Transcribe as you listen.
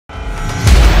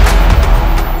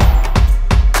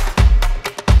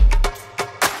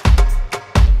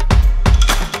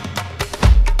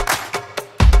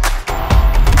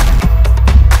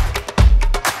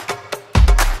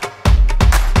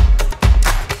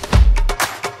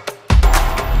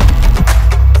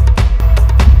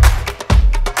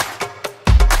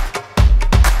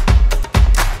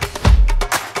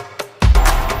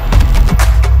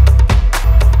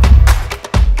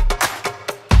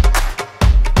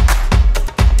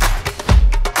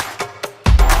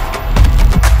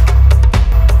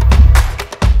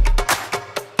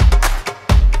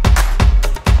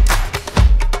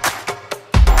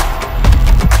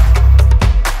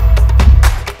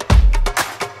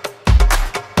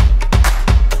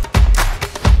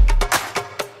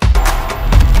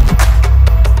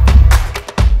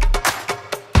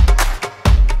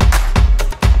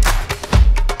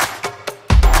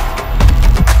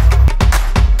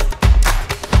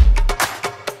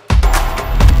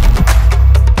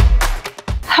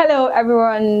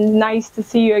everyone, nice to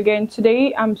see you again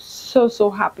today. I'm so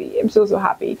happy. I'm so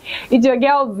happy. It's your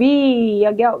girl V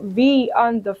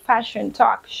on the Fashion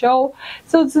Talk Show.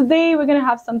 So today we're gonna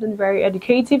have something very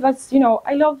educative. As you know,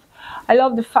 I love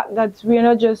the fact that we're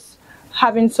not just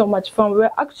having so much fun,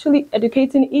 we're actually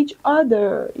educating each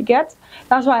other. You get?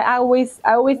 That's why I always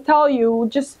tell you,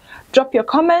 just drop your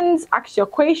comments, ask your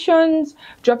questions,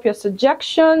 drop your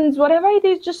suggestions, whatever it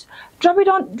is, just drop it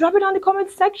on the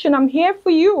comment section. I'm here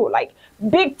for you, like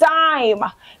big time.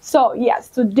 So yes,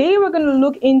 today we're going to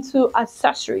look into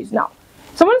accessories. Now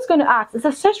someone's going to ask, is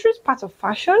accessories part of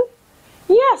fashion?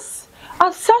 Yes,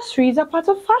 accessories are part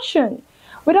of fashion.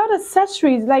 Without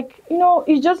accessories, like, you know,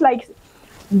 it's just like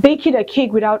baking a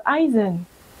cake without icing.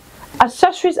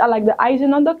 Accessories are like the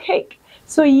icing on the cake.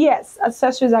 So yes,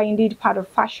 accessories are indeed part of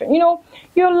fashion. You know,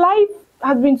 your life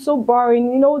has been so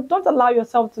boring. You know, don't allow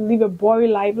yourself to live a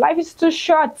boring life. Life is too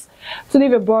short to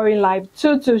live a boring life.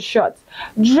 Too short.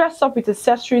 Dress up with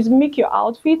accessories, make your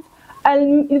outfit,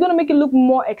 and it's gonna make it look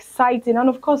more exciting and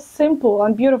of course simple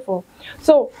and beautiful.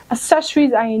 So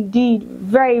accessories are indeed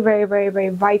very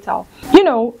vital. You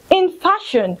know, in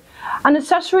fashion, an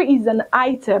accessory is an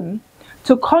item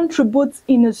to contribute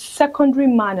in a secondary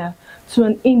manner to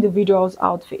an individual's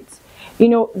outfit. You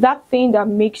know, that thing that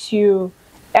makes you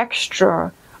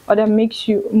extra or that makes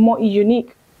you more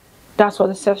unique. That's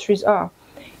what accessories are.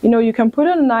 You know, you can put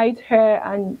on night hair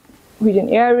and with an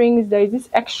earrings, there is this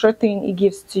extra thing it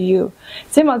gives to you.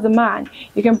 Same as a man,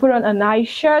 you can put on a nice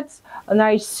shirt, a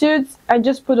nice suit, and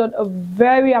just put on a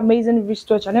very amazing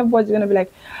wristwatch, and everybody's gonna be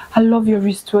like, I love your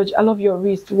wristwatch, I love your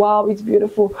wrist, wow, it's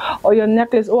beautiful. Or your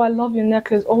necklace, oh, I love your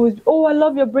necklace. Always, oh, I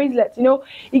love your bracelets. You know,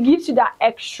 it gives you that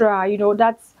extra, you know,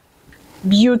 that's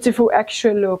beautiful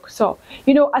extra look. So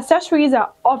you know, accessories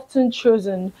are often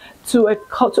chosen to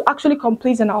actually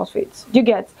complete an outfit. You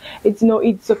get it's, you know,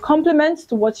 it's a complement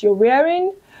to what you're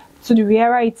wearing, to the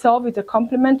wearer itself. It's a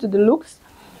complement to the looks.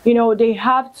 You know, they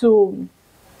have to,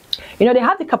 you know, they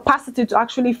have the capacity to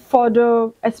actually further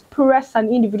express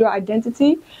an individual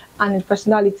identity and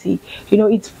personality. You know,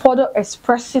 it further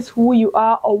expresses who you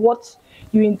are or what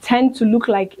you intend to look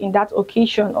like in that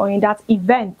occasion or in that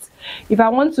event. If I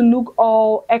want to look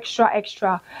all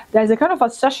extra, there's a kind of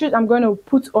accessory I'm going to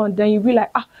put on, then you'll be like,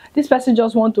 ah, this person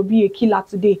just want to be a killer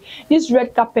today. This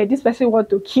red carpet, this person want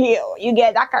to kill. You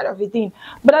get that kind of a thing.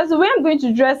 But as the way I'm going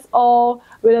to dress all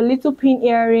with a little pin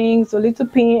earrings, a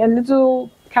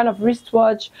little kind of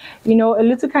wristwatch, you know, a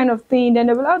little kind of thing, then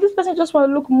they'll be like, oh, this person just want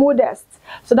to look modest.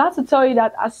 So that's to tell you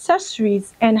that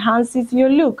accessories enhances your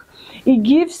look. It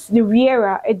gives the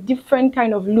wearer a different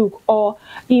kind of look, or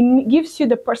it gives you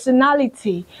the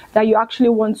personality that you actually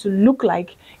want to look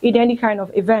like in any kind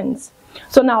of events.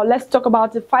 So now let's talk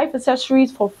about the 5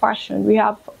 accessories for fashion. We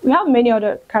have many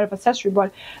other kind of accessories,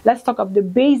 but let's talk of the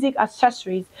basic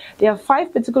accessories. There are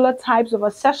 5 particular types of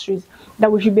accessories that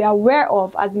we should be aware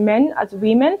of as men, as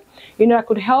women, you know, that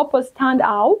could help us stand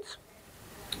out,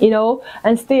 you know,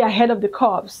 and stay ahead of the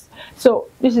curves. So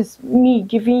this is me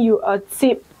giving you a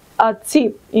tip.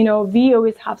 You know, we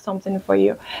always have something for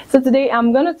you. So today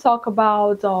I'm going to talk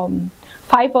about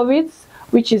 5 of it,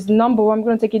 which is number 1. I'm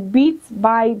going to take it beat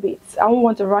by beat. I don't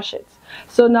want to rush it.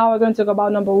 So now we're going to talk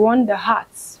about number 1, the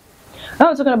hats.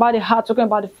 Now we're talking about the hats, talking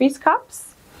about the face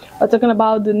caps. We're talking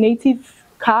about the native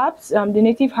caps, the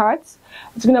native hats.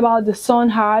 We're talking about the sun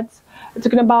hats. We're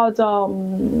talking about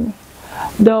the,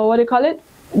 what do you call it?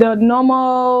 The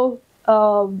normal,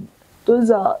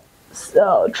 those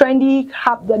trendy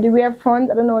hat that they wear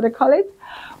front. I don't know what they call it,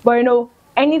 but you know,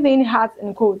 anything hats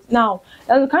and coats. Now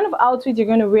that's the kind of outfit you're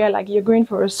going to wear, like you're going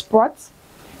for a sport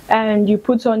and you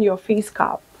put on your face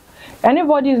cap.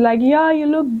 Anybody's like, yeah, you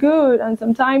look good. And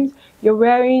sometimes you're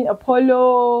wearing a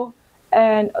polo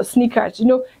and a sneakers. You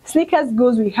know, sneakers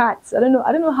goes with hats. I don't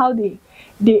know how they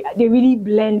really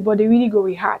blend, but they really go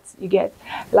with hats. You get,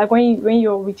 like when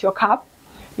you're with your cap,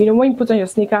 you know, when you put on your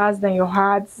sneakers, then your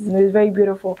hats, you know, it's very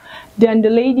beautiful. Then the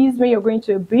ladies, when you're going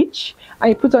to a beach and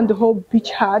you put on the whole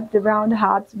beach hat, the round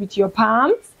hat with your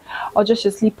palms or just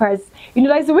your slippers, you know,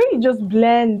 like the way it just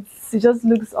blends, it just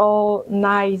looks all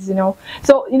nice, you know.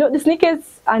 So you know, the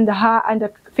sneakers and the hat and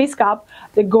the face cap,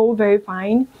 they go very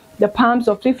fine. The palms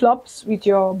or flip-flops with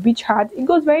your beach hat, it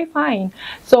goes very fine.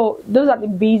 So those are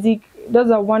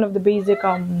one of the basic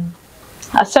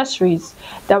accessories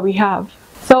that we have.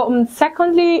 So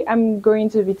secondly, I'm going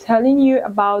to be telling you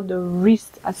about the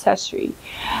wrist accessory.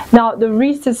 Now the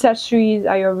wrist accessories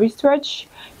are your wristwatch,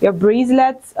 your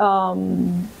bracelets, or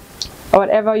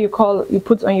whatever you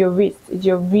put on your wrist. It's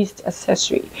your wrist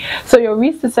accessory. So your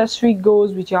wrist accessory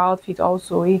goes with your outfit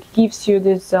also. It gives you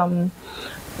this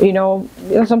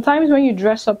Sometimes when you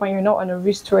dress up and you're not on a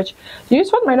wristwatch, your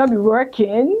wristwatch might not be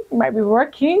working. It might be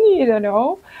working, you don't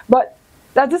know. But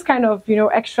that's this kind of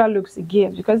extra looks it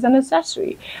gives, because it's an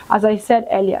accessory. As I said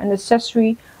earlier, an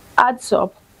accessory adds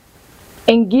up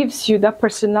and gives you that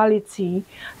personality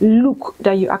look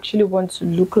that you actually want to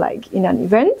look like in an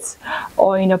event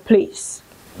or in a place.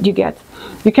 You get,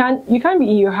 you can't be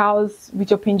in your house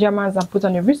with your pajamas and put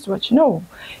on a wristwatch. No,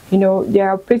 there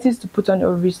are places to put on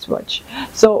a wristwatch.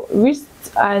 So wrist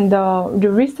and the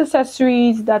wrist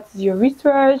accessories, that's your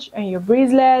wristwatch and your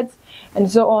bracelets and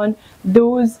so on,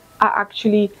 those are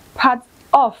actually part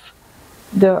of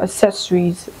the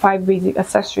accessories, 5 basic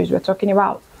accessories we're talking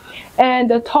about. And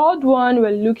the third one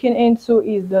we're looking into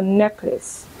is the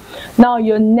necklace. Now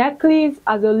your necklace,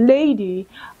 as a lady,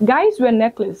 guys wear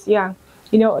necklace, yeah.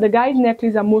 The guys'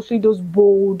 necklaces are mostly those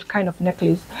bold kind of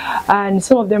necklace, and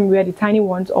some of them wear the tiny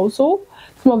ones also.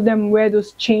 Some of them wear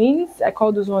those chains. I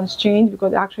call those ones chains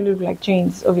because they actually look like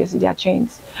chains. Obviously they are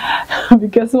chains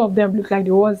because some of them look like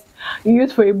the ones you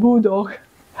use for a bulldog.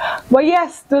 But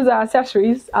yes, those are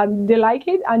accessories and they like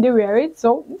it and they wear it,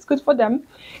 so it's good for them.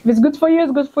 If it's good for you,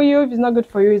 it's good for you. If it's not good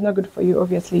for you, it's not good for you,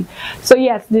 obviously. So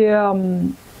yes,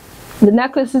 the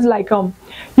necklace is like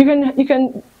you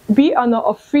can be on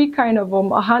a free kind of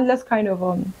a handless kind of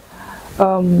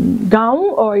gown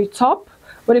or a top.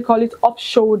 What they call it, off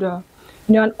shoulder.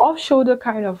 An off shoulder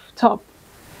kind of top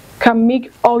can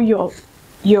make all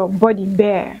your body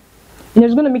bare.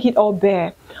 It's going to make it all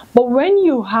bare. But when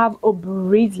you have a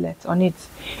bracelet on it,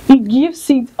 it gives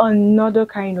it another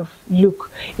kind of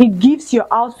look. It gives your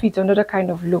outfit another kind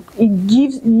of look. It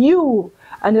gives you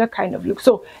another kind of look.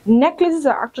 So necklaces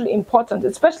are actually important,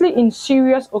 especially in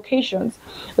serious occasions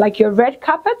like your red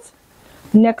carpet.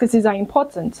 Necklaces are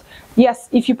important. Yes,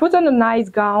 if you put on a nice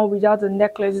gown without a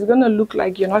necklace, it's going to look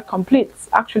like you're not complete.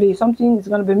 Actually, something is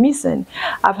going to be missing.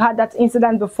 I've had that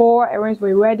incident before. I went for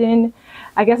a wedding.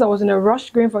 I guess I was in a rush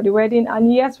going for the wedding,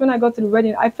 and yes, when I got to the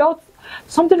wedding, I felt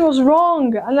something was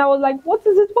wrong, and I was like, what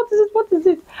is it, what is it, what is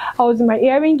it? I was in my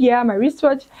earring gear, my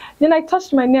wristwatch, then I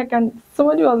touched my neck and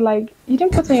somebody was like, you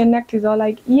didn't put on your necklace. I was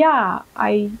like, yeah,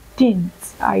 I didn't,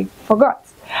 I forgot.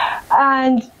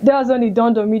 And that was when it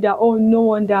dawned on me that, oh, no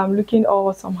wonder I'm looking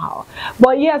all somehow.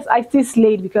 But yes, I still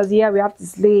slayed, because yeah, we have to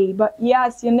slay. But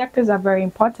yes, your necklaces are very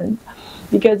important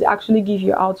because they actually give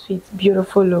your outfit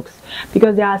beautiful looks,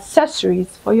 because they are accessories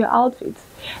for your outfit.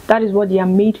 That is what they are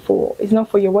made for. It's not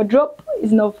for your wardrobe,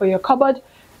 it's not for your cupboard,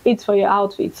 it's for your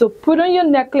outfit. So put on your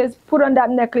necklace, put on that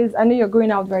necklace. I know you're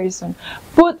going out very soon.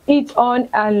 Put it on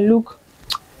and look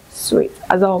sweet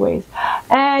as always.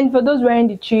 And for those wearing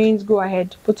the chains, go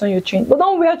ahead, put on your chains, but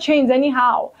don't wear chains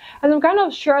anyhow. And some kind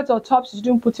of shirts or tops, you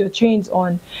don't put your chains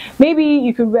on. Maybe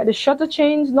you could wear the shorter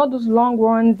chains, not those long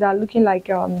ones that are looking like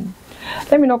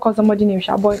let me not call somebody name,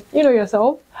 but you know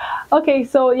yourself. Okay,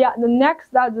 so yeah, the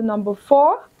next, that's the number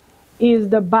 4, is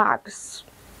the bags.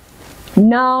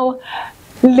 Now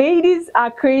ladies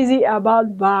are crazy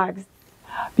about bags,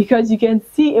 because you can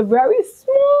see a very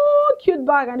small cute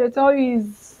bag and they tell you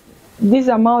is this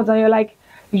amount, and you're like,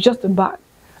 it's just a bag.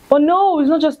 But no, it's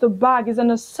not just a bag, it's an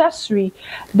accessory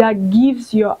that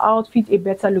gives your outfit a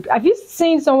better look. Have you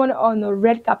seen someone on a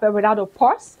red carpet without a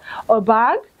purse or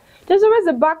bag? There's always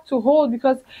a bag to hold,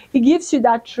 because it gives you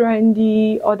that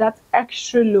trendy or that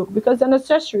extra look, because an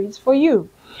accessory is for you.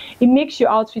 It makes your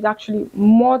outfit actually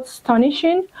more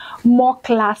astonishing, more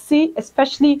classy,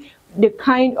 especially the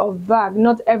kind of bag,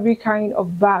 not every kind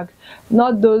of bag,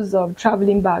 not those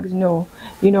traveling bags, no,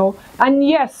 and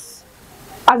yes,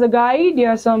 as a guy, there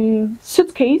are some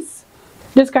suitcase,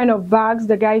 this kind of bags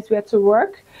the guys wear to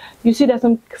work. You see, there's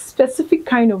some specific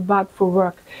kind of bag for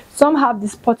work. Some have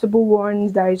these portable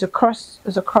ones that is a cross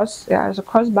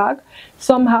bag.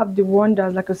 Some have the one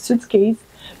that's like a suitcase.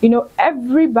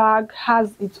 Every bag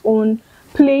has its own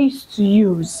place to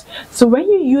use. So when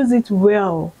you use it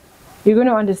well, you're going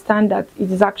to understand that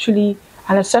it is actually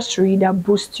an accessory that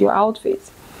boosts your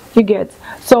outfit. You get?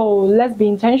 So let's be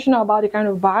intentional about the kind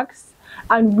of bags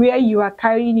and where you are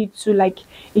carrying it to. Like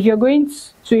if you're going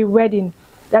to a wedding,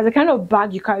 there's a kind of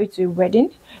bag you carry to a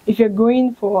wedding. If you're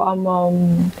going for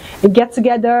a get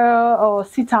together or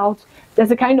sit out,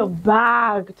 there's a kind of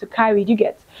bag to carry. You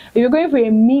get? If you're going for a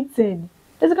meeting,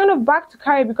 there's a kind of bag to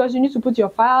carry, because you need to put your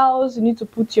files, you need to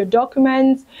put your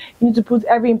documents, you need to put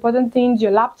every important things,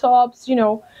 your laptops,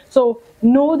 So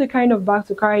know the kind of bag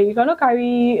to carry. You cannot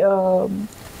carry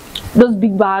those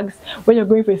big bags when you're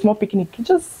going for a small picnic.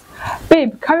 Just,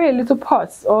 babe, carry a little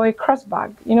purse or a cross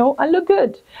bag, and look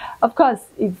good. Of course,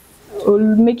 it's will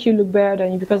make you look better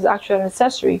than you because it's actually an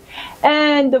accessory.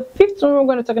 And the fifth one we're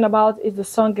going to talk about is the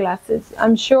sunglasses.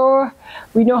 I'm sure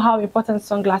we know how important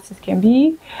sunglasses can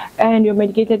be, and your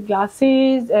medicated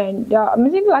glasses, and there are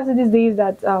amazing glasses these days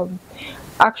that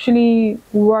actually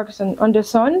works on the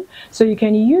sun, so you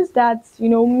can use that,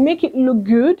 make it look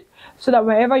good, so that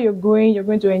wherever you're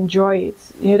going to enjoy it.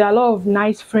 There are a lot of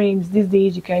nice frames these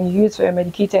days you can use for your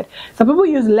medicated. Some people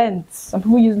use lens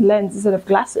instead of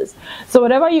glasses. So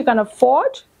whatever you can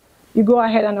afford, you go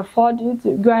ahead and afford it,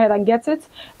 you go ahead and get it,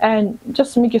 and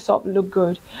just make yourself look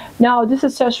good. Now, these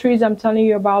accessories I'm telling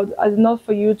you about is not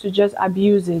for you to just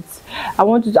abuse it. I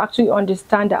want you to actually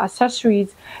understand that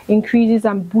accessories increases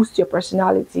and boost your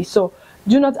personality. So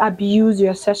do not abuse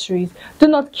your accessories. Do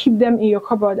not keep them in your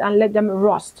cupboard and let them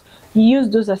rust. Use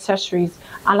those accessories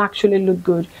and actually look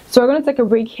good. So we're going to take a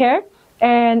break here,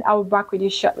 and I'll be back with you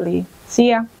shortly. See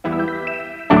ya.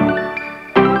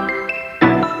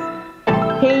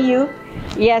 Hey you,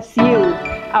 yes you.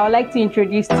 I would like to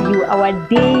introduce to you our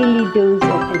daily dose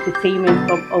of entertainment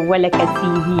from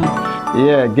Oweleketv.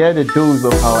 Yeah, get a dose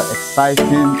of our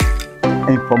exciting,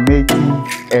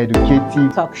 informative,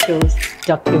 educative talk shows,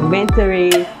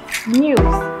 documentaries,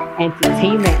 news,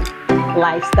 entertainment,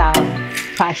 lifestyle,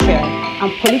 fashion,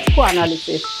 and political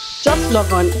analysis. Just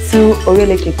log on to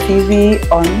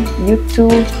Oweleketv on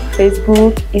YouTube,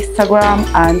 Facebook, Instagram,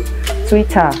 and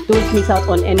Twitter. Don't miss out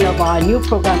on any of our new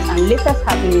programs and latest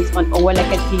happenings on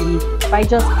Oweleketv by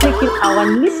just clicking our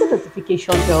little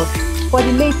notification bell for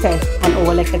the latest on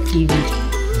Oweleketv.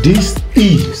 This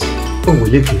is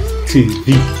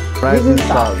Oweleketv, rising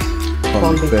stars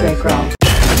from the background.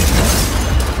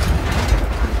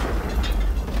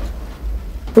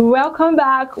 Welcome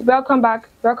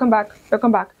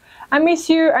back. I miss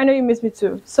you. I know you miss me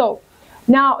too. So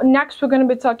now next we're going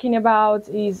to be talking about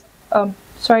is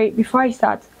sorry, before I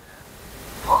start,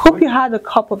 hope you had a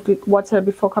cup of water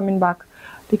before coming back,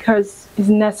 because it's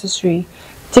necessary.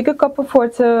 Take a cup of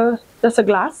water, just a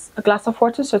glass of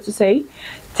water, so to say.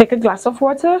 Take a glass of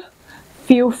water,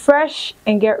 feel fresh,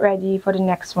 and get ready for the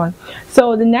next one.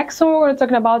 So the next one we're going to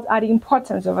talk about are the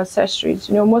importance of accessories.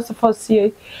 Most of us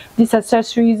see these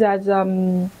accessories as I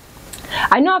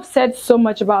know I've said so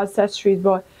much about accessories,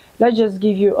 but let's just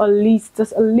give you a list,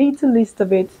 just a little list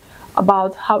of it,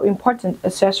 about how important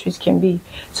accessories can be.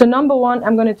 So number one,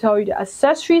 I'm going to tell you that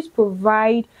accessories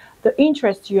provide the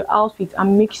interest to your outfit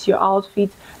and makes your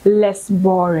outfit less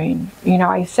boring.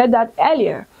 I said that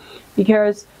earlier,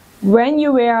 because when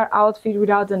you wear an outfit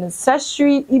without an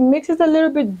accessory, it makes it a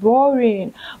little bit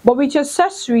boring. But with your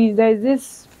accessories, there's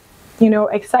this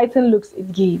exciting looks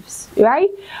it gives,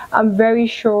 right? I'm very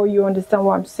sure you understand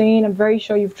what I'm saying. I'm very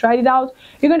sure you've tried it out.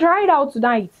 You can try it out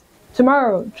tonight,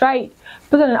 tomorrow. Try it.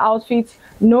 Put on an outfit,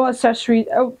 no accessories.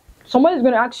 Oh, somebody's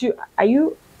going to ask you, are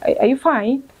you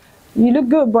fine? You look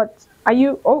good, but are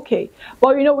you okay?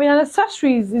 But with an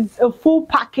accessories, it's a full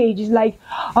package. It's like,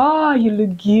 oh, you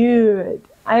look good.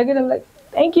 And you're gonna be like,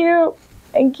 thank you.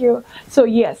 So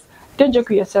yes, don't joke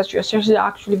with your accessories. Accessories are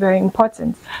actually very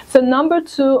important. So number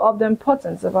two of the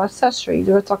importance of accessories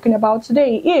we're talking about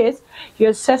today is your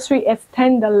accessory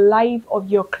extend the life of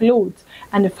your clothes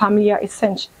and the familiar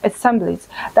assemblies.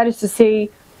 That is to say,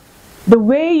 the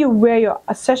way you wear your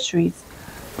accessories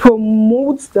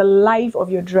promotes the life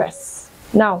of your dress.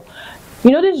 Now,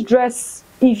 this dress,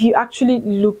 if you actually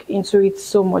look into it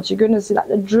so much, you're going to see that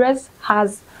the dress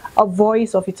has a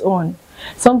voice of its own.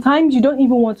 Sometimes you don't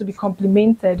even want to be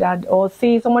complimented or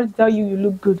say somebody to tell you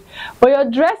look good, but your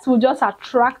dress will just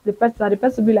attract the person, and the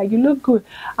person will be like, you look good,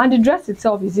 and the dress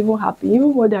itself is even happy,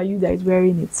 even more than you that is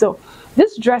wearing it. So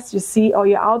this dress you see, or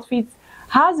your outfit,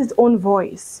 has its own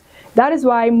voice. That is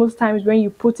why most times when you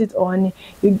put it on,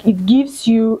 it gives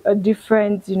you a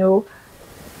different you,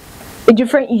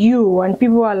 and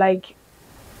people are like,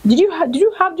 did you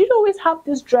always have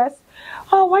this dress?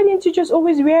 Oh, why didn't you just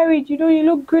always wear it? You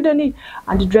look good on it.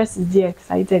 And the dress is there,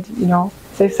 excited,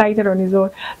 it's excited on its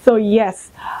own. So yes,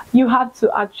 you have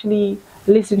to actually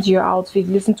listen to your outfit,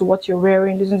 listen to what you're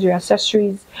wearing, listen to your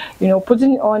accessories.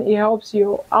 Putting it on, it helps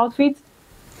your outfit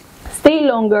stay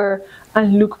longer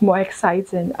and look more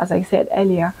exciting, as I said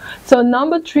earlier. So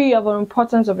number three of the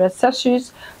importance of the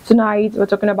accessories tonight we're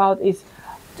talking about is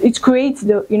it creates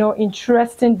the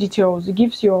interesting details. It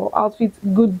gives your outfit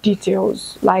good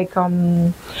details, like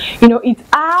it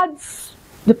adds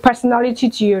the personality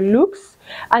to your looks,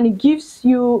 and it gives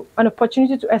you an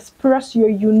opportunity to express your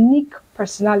unique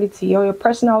personality or your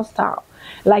personal style.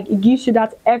 Like, it gives you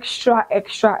that extra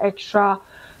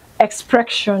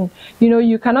expression.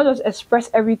 You cannot just express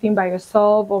everything by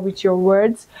yourself or with your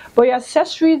words, but your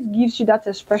accessories gives you that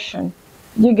expression.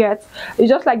 You get? It's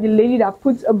just like the lady that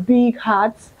puts a big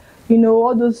hat, you know,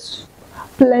 all those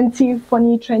plenty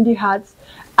funny trendy hats,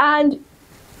 and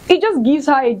it just gives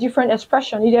her a different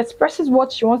expression. It expresses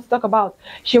what she wants to talk about.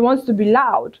 She wants to be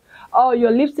loud. Oh,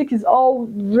 your lipstick is all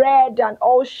red and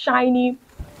all shiny.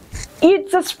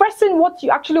 It's expressing what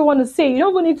you actually want to say. You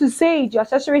don't even need to say it. Your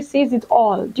accessory says it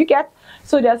all. Do you get?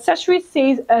 So the accessory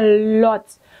says a lot.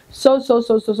 So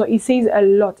it says a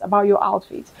lot about your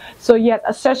outfit. So yes,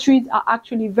 accessories are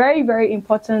actually very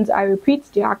important. I repeat,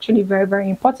 they're actually very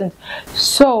important.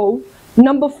 So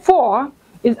number 4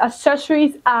 is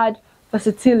accessories add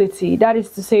versatility. That is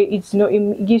to say, it's, you know,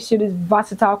 it gives you this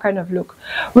versatile kind of look.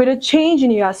 With a change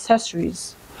in your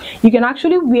accessories, you can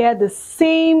actually wear the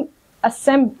same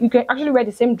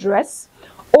dress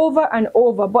over and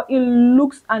over, but it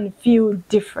looks and feels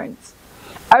different.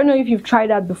 I don't know if you've tried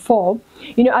that before.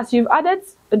 You know, as you've added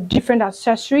a different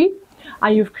accessory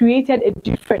and you've created a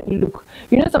different look.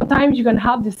 You know, sometimes you can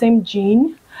have the same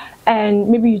jean and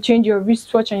maybe you change your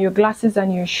wristwatch and your glasses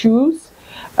and your shoes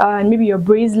and maybe your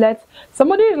bracelet.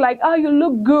 Somebody is like, oh, you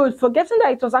look good, forgetting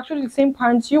that it was actually the same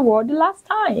pants you wore the last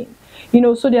time. You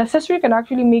know, so the accessory can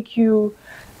actually make you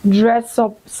dress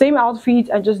up same outfit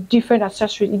and just different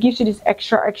accessories. It gives you this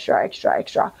extra.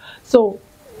 So,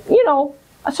 you know,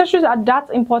 accessories are that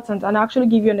important and actually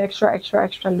give you an extra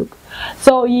look.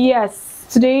 So yes,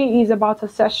 today is about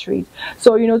accessories.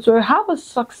 So, you know, to have a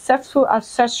successful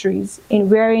accessories in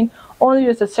wearing only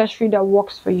this accessory that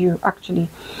works for you, actually,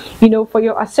 you know, for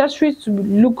your accessories to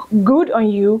look good on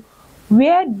you,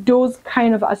 wear those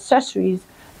kind of accessories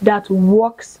that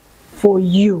works for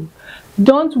you.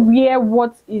 Don't wear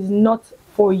what is not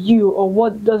for you or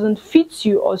what doesn't fit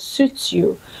you or suits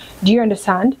you. Do you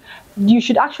understand? You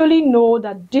should actually know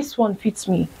that this one fits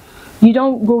me. You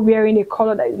don't go wearing a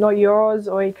color that is not yours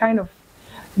or a kind of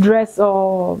dress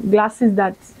or glasses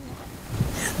that's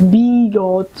big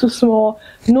or too small.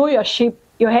 Know your shape,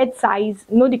 your head size,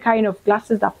 know the kind of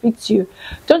glasses that fits you.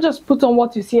 Don't just put on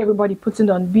what you see everybody putting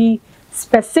on. Be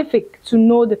specific to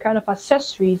know the kind of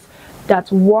accessories that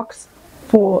works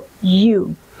for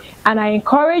you. And I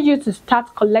encourage you to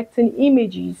start collecting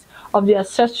images of the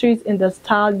accessories in the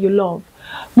style you love.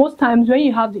 Most times when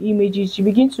you have the images, you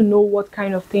begin to know what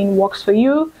kind of thing works for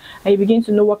you, and you begin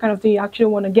to know what kind of thing you actually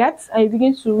want to get, and you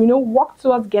begin to, you know, work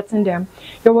towards getting them.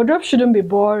 Your wardrobe shouldn't be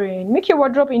boring. Make your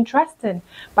wardrobe interesting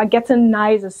by getting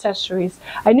nice accessories.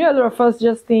 I know a lot of us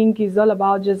just think it's all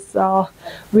about just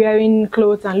wearing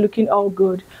clothes and looking all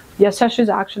good. The accessories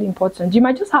are actually important. You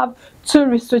might just have 2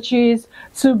 wristwatches,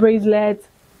 2 bracelets,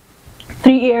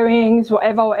 3 earrings,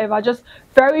 whatever, just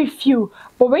very few.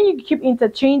 But when you keep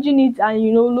interchanging it and,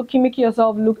 you know, making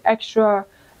yourself look extra,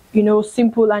 you know,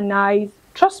 simple and nice,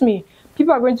 trust me,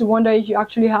 people are going to wonder if you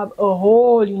actually have a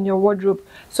hole in your wardrobe.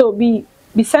 So be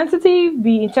sensitive,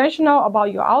 be intentional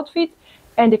about your outfit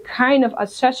and the kind of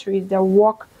accessories that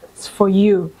work for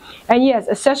you. And yes,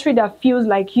 accessory that feels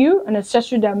like you, an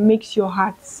accessory that makes your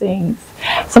heart sing.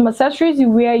 Some accessories you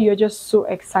wear, you're just so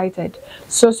excited,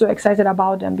 so excited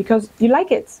about them because you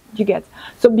like it. You get?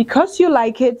 So because you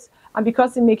like it and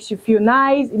because it makes you feel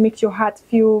nice, it makes your heart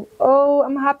feel, oh,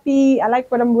 I'm happy, I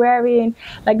like what I'm wearing.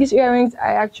 Like these earrings,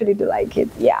 I actually do like it.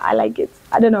 Yeah, I like it.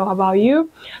 I don't know about you.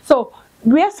 So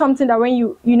wear something that when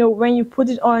you put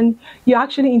it on, you're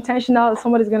actually intentional,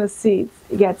 somebody's gonna see it.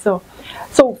 You get? So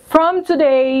from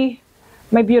today,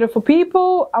 my beautiful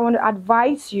people, I want to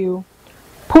advise you,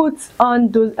 put on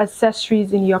those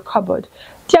accessories in your cupboard.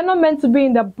 They're not meant to be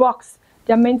in the box,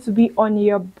 they're meant to be on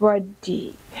your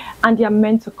body, and they're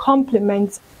meant to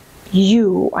complement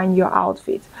you and your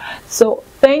outfit. So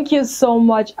thank you so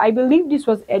much. I believe this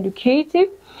was educative.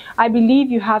 I believe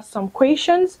you have some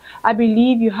questions. I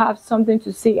believe you have something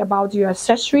to say about your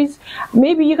accessories.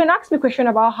 Maybe you can ask me a question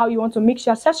about how you want to mix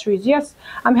your accessories. Yes,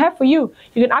 I'm here for you.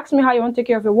 You can ask me how you want to take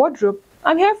care of your wardrobe.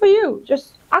 I'm here for you.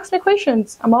 Just ask me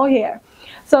questions. I'm all here.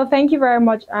 So thank you very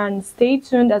much and stay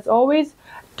tuned as always.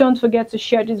 Don't forget to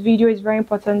share this video. It's very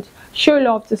important. Show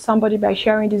love to somebody by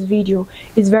sharing this video.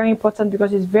 It's very important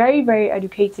because it's very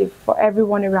educative for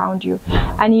everyone around you.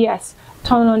 And yes,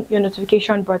 turn on your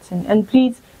notification button and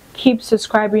please keep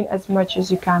subscribing as much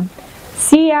as you can.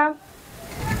 See ya.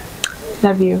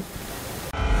 Love you.